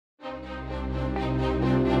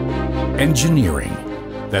Engineering.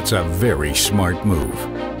 That's a very smart move.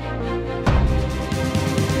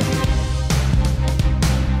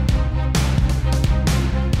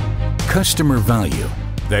 Customer value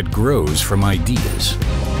that grows from ideas.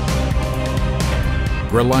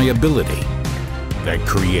 Reliability that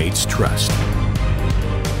creates trust.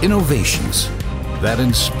 Innovations that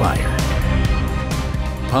inspire.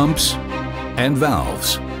 Pumps and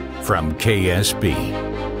valves from KSB.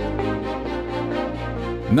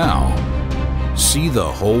 Now, see the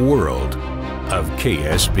whole world of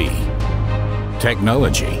KSB.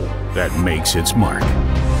 Technology that makes its mark.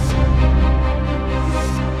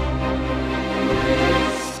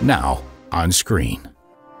 Now on screen.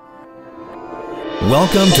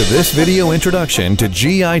 Welcome to this video introduction to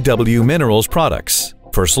GIW Minerals products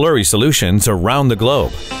for slurry solutions around the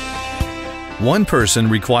globe. One person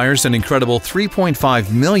requires an incredible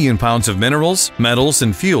 3.5 million pounds of minerals, metals,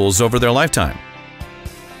 and fuels over their lifetime.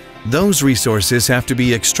 Those resources have to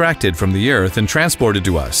be extracted from the earth and transported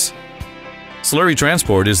to us. Slurry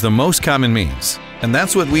transport is the most common means, and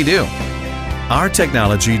that's what we do. Our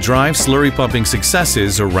technology drives slurry pumping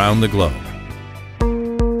successes around the globe.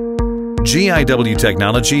 GIW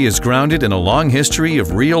technology is grounded in a long history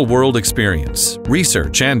of real-world experience,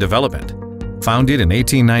 research, and development. Founded in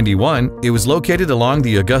 1891, it was located along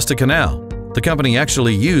the Augusta Canal. The company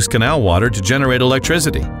actually used canal water to generate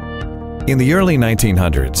electricity. In the early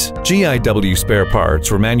 1900s, GIW spare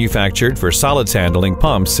parts were manufactured for solids handling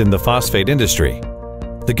pumps in the phosphate industry.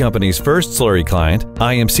 The company's first slurry client,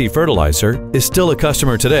 IMC Fertilizer, is still a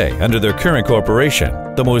customer today under their current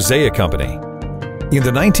corporation, the Mosaic Company. In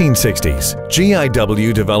the 1960s,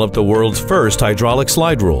 GIW developed the world's first hydraulic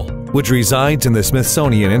slide rule, which resides in the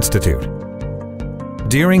Smithsonian Institute.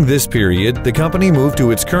 During this period, the company moved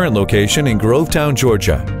to its current location in Grovetown,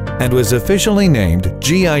 Georgia, and was officially named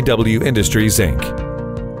GIW Industries, Inc.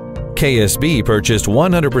 KSB purchased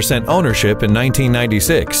 100% ownership in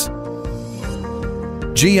 1996.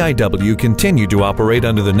 GIW continued to operate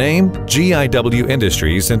under the name GIW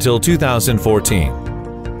Industries until 2014.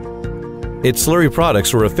 Its slurry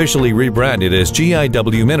products were officially rebranded as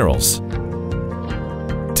GIW Minerals.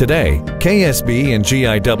 Today, KSB and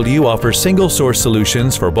GIW offer single-source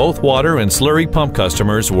solutions for both water and slurry pump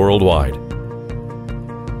customers worldwide.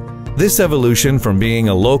 This evolution from being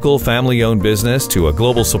a local family-owned business to a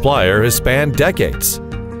global supplier has spanned decades.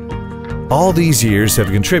 All these years have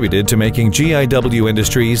contributed to making GIW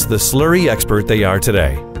Industries the slurry expert they are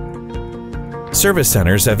today. Service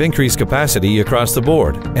centers have increased capacity across the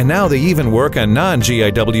board, and now they even work on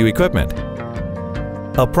non-GIW equipment.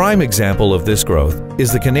 A prime example of this growth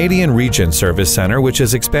is the Canadian Region Service Center, which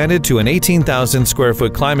has expanded to an 18,000 square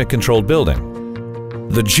foot climate-controlled building.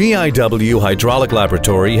 The GIW Hydraulic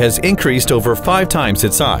Laboratory has increased over 5 times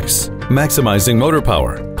its size, maximizing motor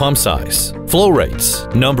power, pump size, flow rates,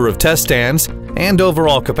 number of test stands, and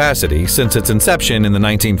overall capacity since its inception in the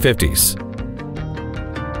 1950s.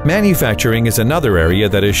 Manufacturing is another area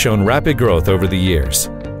that has shown rapid growth over the years.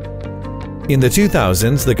 In the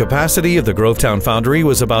 2000s, the capacity of the Grovetown foundry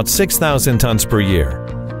was about 6,000 tons per year.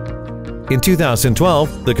 In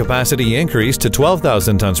 2012, the capacity increased to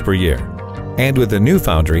 12,000 tons per year. And with the new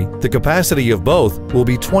foundry, the capacity of both will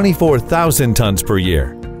be 24,000 tons per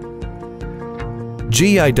year.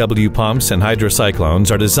 GIW pumps and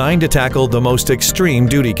hydrocyclones are designed to tackle the most extreme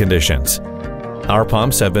duty conditions. Our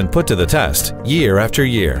pumps have been put to the test year after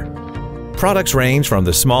year. Products range from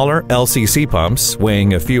the smaller LCC pumps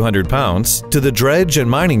weighing a few hundred pounds to the dredge and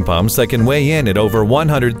mining pumps that can weigh in at over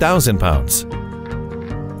 100,000 pounds.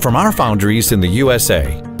 From our foundries in the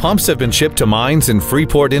USA, pumps have been shipped to mines in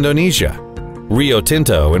Freeport, Indonesia, Rio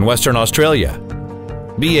Tinto in Western Australia,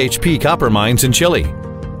 BHP copper mines in Chile,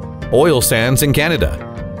 oil sands in Canada,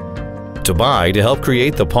 Dubai to help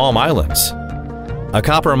create the Palm Islands, a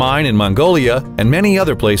copper mine in Mongolia, and many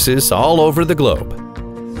other places all over the globe.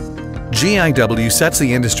 GIW sets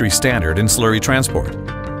the industry standard in slurry transport.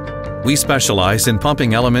 We specialize in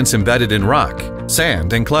pumping elements embedded in rock,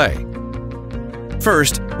 sand, and clay.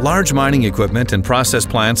 First, large mining equipment and process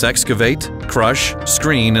plants excavate, crush,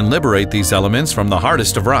 screen, and liberate these elements from the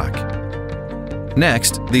hardest of rock.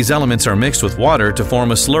 Next, these elements are mixed with water to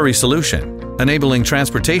form a slurry solution, enabling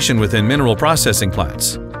transportation within mineral processing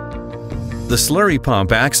plants. The slurry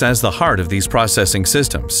pump acts as the heart of these processing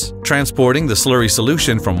systems, transporting the slurry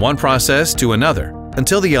solution from one process to another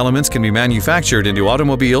until the elements can be manufactured into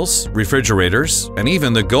automobiles, refrigerators, and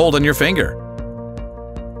even the gold on your finger.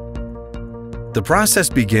 The process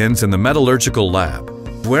begins in the metallurgical lab,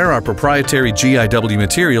 where our proprietary GIW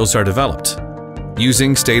materials are developed.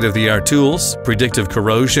 Using state-of-the-art tools, predictive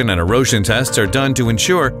corrosion and erosion tests are done to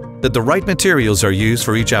ensure that the right materials are used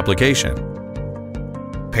for each application.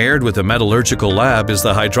 Paired with a metallurgical lab is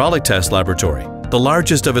the hydraulic test laboratory, the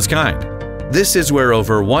largest of its kind. This is where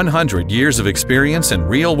over 100 years of experience in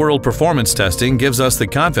real-world performance testing gives us the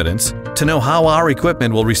confidence to know how our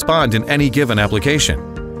equipment will respond in any given application.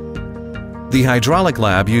 The hydraulic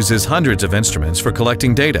lab uses hundreds of instruments for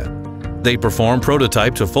collecting data. They perform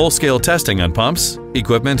prototype to full-scale testing on pumps,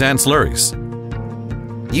 equipment, and slurries.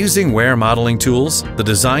 Using wear modeling tools, the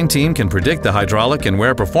design team can predict the hydraulic and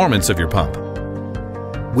wear performance of your pump.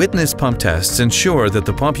 Witness pump tests ensure that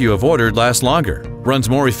the pump you have ordered lasts longer, runs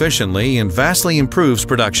more efficiently, and vastly improves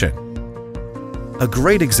production. A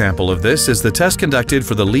great example of this is the test conducted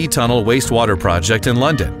for the Lee Tunnel wastewater project in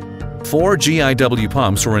London. 4 GIW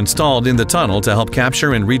pumps were installed in the tunnel to help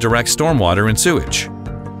capture and redirect stormwater and sewage.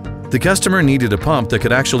 The customer needed a pump that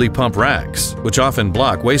could actually pump rags, which often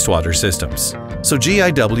block wastewater systems. So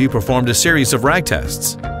GIW performed a series of rag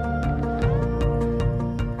tests.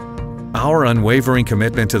 Our unwavering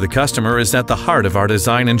commitment to the customer is at the heart of our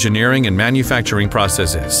design, engineering, and manufacturing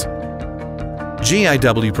processes.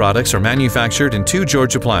 GIW products are manufactured in 2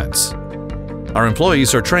 Georgia plants. Our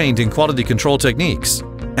employees are trained in quality control techniques,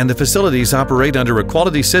 and the facilities operate under a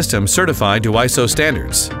quality system certified to ISO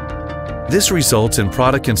standards. This results in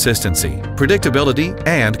product consistency, predictability,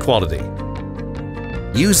 and quality.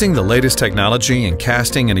 Using the latest technology in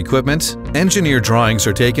casting and equipment, engineered drawings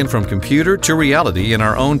are taken from computer to reality in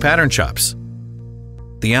our own pattern shops.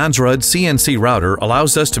 The Onsrud CNC router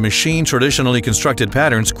allows us to machine traditionally constructed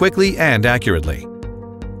patterns quickly and accurately.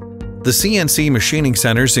 The CNC machining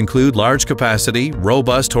centers include large capacity,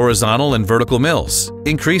 robust horizontal and vertical mills,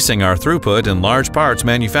 increasing our throughput in large parts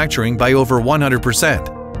manufacturing by over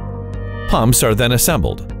 100%. Pumps are then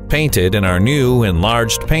assembled, painted in our new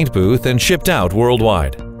enlarged paint booth, and shipped out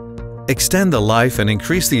worldwide. Extend the life and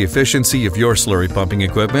increase the efficiency of your slurry pumping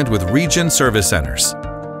equipment with Region Service Centers.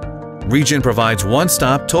 Region provides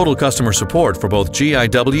one-stop total customer support for both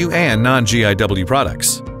GIW and non-GIW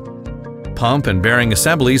products. Pump and bearing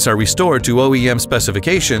assemblies are restored to OEM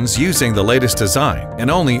specifications using the latest design and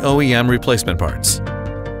only OEM replacement parts.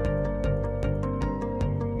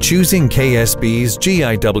 Choosing KSB's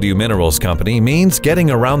GIW Minerals Company means getting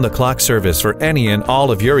around-the-clock service for any and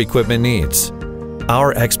all of your equipment needs.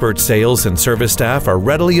 Our expert sales and service staff are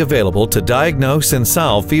readily available to diagnose and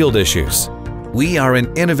solve field issues. We are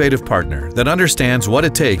an innovative partner that understands what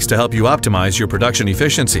it takes to help you optimize your production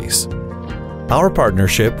efficiencies. Our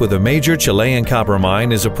partnership with a major Chilean copper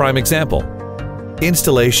mine is a prime example.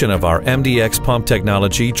 Installation of our MDX pump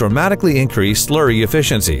technology dramatically increased slurry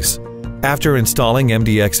efficiencies. After installing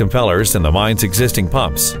MDX impellers in the mine's existing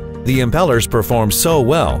pumps, the impellers performed so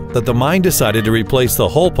well that the mine decided to replace the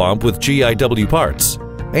whole pump with GIW parts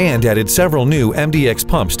and added several new MDX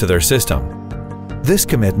pumps to their system. This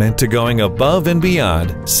commitment to going above and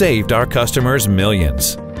beyond saved our customers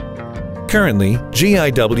millions. Currently,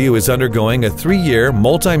 GIW is undergoing a 3-year,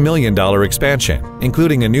 multi-million-dollar expansion,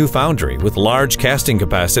 including a new foundry with large casting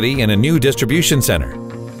capacity and a new distribution center.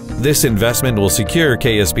 This investment will secure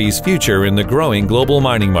KSB's future in the growing global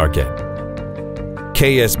mining market.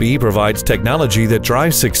 KSB provides technology that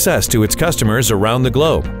drives success to its customers around the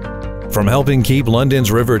globe. From helping keep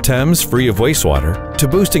London's River Thames free of wastewater to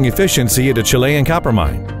boosting efficiency at a Chilean copper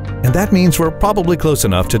mine. And that means we're probably close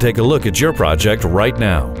enough to take a look at your project right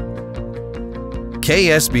now.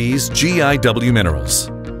 KSB's GIW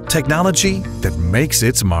Minerals. Technology that makes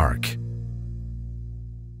its mark.